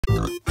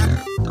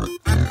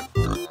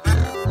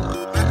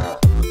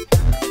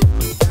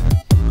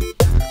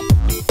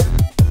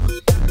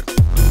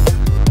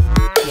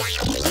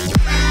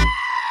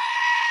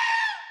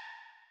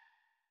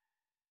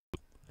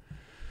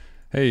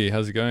Hey,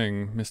 how's it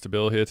going? Mr.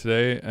 Bill here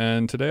today,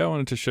 and today I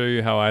wanted to show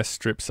you how I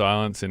strip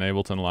silence in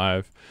Ableton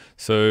Live.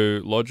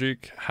 So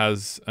Logic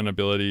has an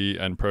ability,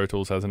 and Pro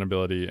Tools has an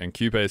ability, and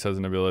Cubase has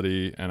an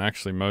ability, and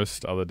actually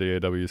most other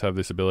DAWs have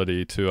this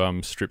ability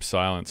to strip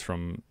silence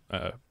from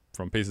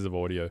pieces of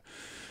audio.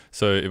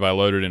 So if I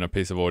loaded in a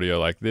piece of audio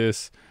like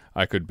this,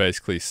 I could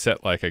basically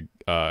set like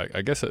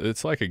I guess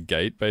it's like a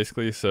gate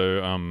basically.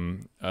 So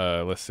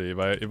let's see,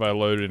 if I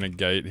load in a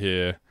gate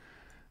here.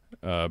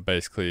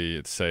 Basically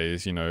it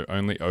says,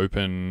 only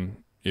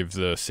open if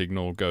the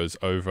signal goes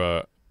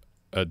over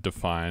a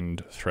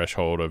defined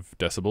threshold of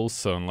decibels.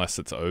 So unless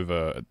it's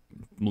over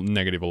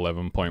negative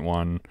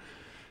 11.1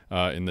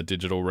 in the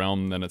digital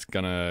realm, then it's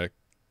gonna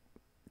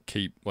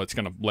it's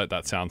gonna let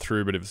that sound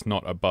through. But if it's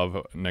not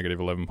above negative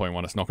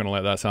 11.1, it's not gonna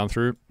let that sound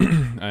through.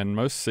 And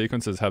most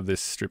sequencers have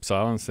this strip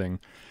silence thing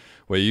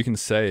where you can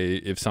say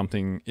if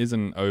something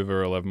isn't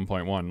over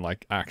 11.1,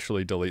 like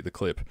actually delete the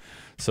clip.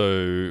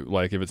 So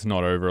like if it's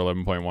not over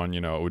 11.1,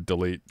 it would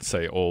delete,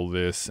 say, all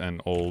this and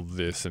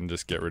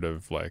just get rid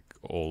of like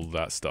all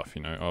that stuff.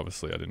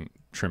 Obviously I didn't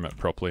trim it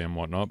properly and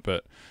whatnot,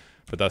 but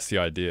that's the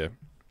idea.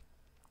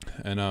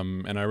 And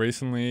I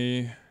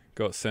recently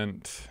got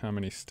sent how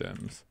many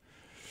stems?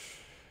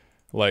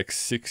 Like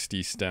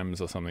 60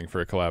 stems or something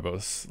for a collab. It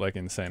was like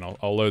insane.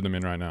 I'll load them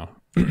in right now.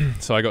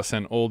 So I got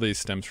sent all these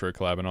stems for a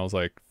collab, and I was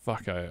like,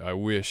 fuck, I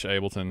wish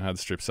Ableton had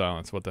strip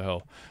silence. What the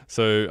hell?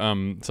 So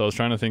I was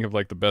trying to think of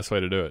like the best way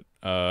to do it.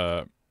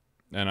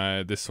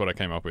 And this is what I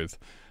came up with.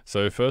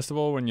 So first of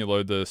all, when you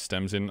load the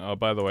stems in,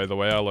 by the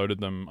way I loaded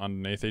them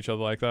underneath each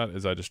other like that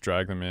is I just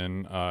drag them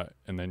in,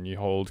 and then you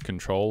hold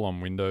Control on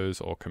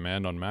Windows or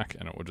Command on Mac,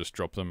 and it will just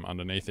drop them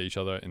underneath each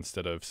other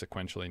instead of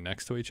sequentially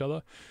next to each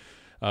other.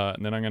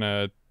 And then I'm going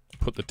to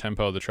put the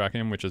tempo of the track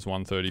in, which is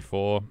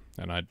 134.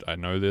 And I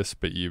know this,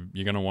 but you're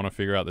going to want to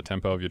figure out the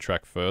tempo of your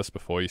track first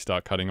before you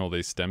start cutting all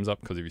these stems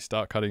up. Because if you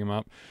start cutting them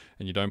up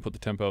and you don't put the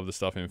tempo of the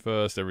stuff in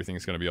first,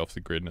 everything's going to be off the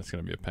grid and it's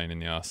going to be a pain in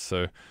the ass.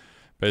 So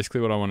basically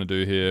what I want to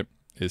do here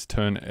is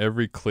turn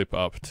every clip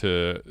up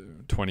to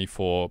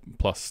 24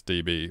 plus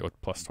dB or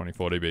plus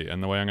 24 dB.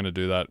 And the way I'm going to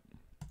do that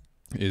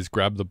is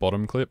grab the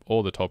bottom clip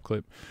or the top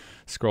clip,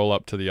 scroll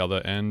up to the other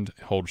end,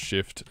 hold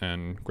shift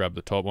and grab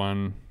the top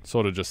one,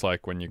 sort of just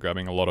like when you're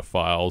grabbing a lot of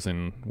files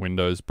in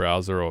Windows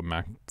browser or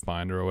Mac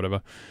Finder or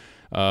whatever,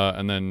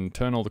 and then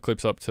turn all the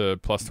clips up to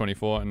plus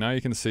 24, and now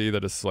you can see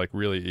that it's like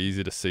really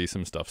easy to see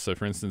some stuff. So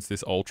for instance,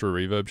 this ultra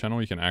reverb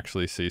channel, you can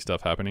actually see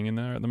stuff happening in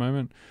there at the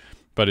moment,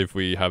 but if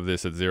we have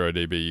this at 0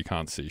 dB, you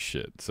can't see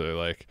shit. So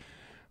like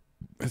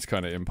it's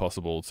kind of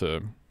impossible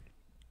to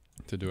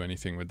do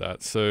anything with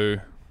that. So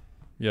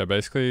yeah,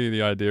 basically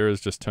the idea is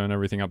just turn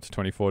everything up to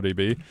 24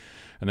 dB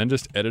and then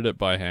just edit it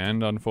by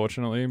hand,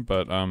 unfortunately.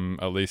 But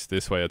at least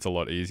this way it's a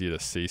lot easier to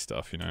see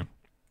stuff,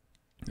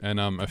 And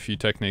a few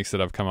techniques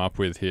that I've come up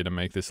with here to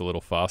make this a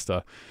little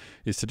faster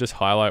is to just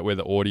highlight where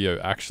the audio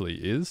actually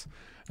is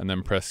and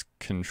then press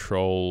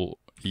Control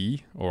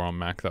E, or on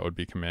Mac that would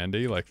be Command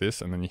E, like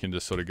this. And then you can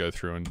just sort of go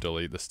through and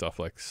delete the stuff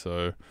like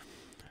so.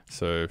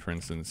 So for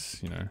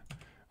instance,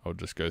 I'll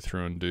just go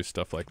through and do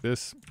stuff like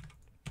this.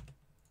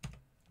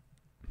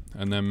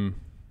 And then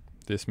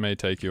this may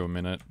take you a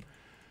minute.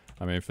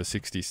 I mean, for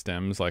 60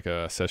 stems, like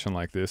a session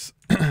like this,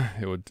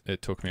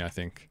 it took me, I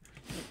think,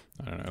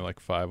 I don't know, like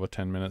 5 or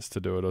 10 minutes to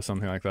do it or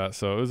something like that.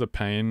 So it was a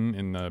pain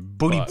in the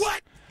butt.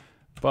 What?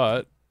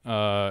 But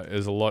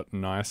it's a lot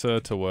nicer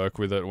to work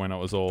with it when it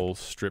was all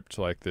stripped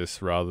like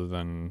this rather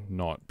than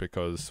not,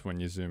 because when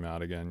you zoom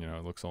out again,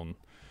 it looks all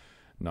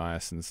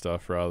nice and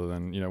stuff, rather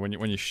than,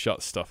 when you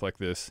shut stuff like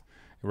this,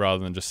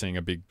 rather than just seeing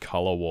a big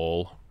color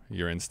wall,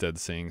 you're instead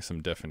seeing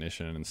some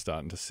definition and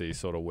starting to see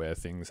sort of where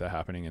things are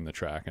happening in the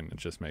track, and it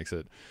just makes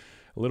it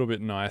a little bit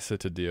nicer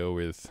to deal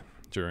with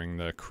during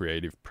the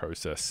creative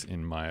process,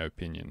 in my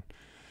opinion.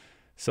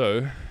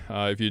 So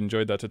if you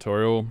enjoyed that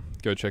tutorial,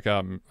 go check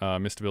out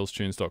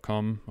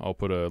mrbillstunes.com. I'll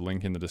put a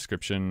link in the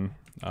description.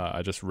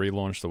 I just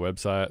relaunched the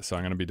website, so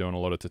I'm going to be doing a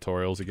lot of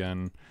tutorials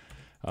again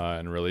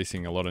and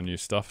releasing a lot of new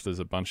stuff. There's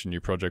a bunch of new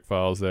project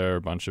files there,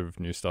 a bunch of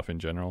new stuff in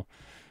general.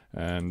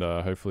 And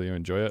hopefully you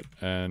enjoy it.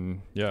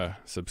 And yeah,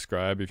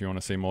 subscribe if you want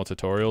to see more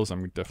tutorials.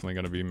 I'm definitely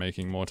going to be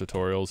making more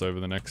tutorials over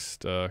the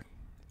next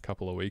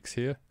couple of weeks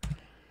here.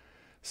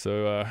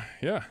 So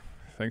yeah,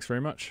 thanks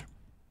very much.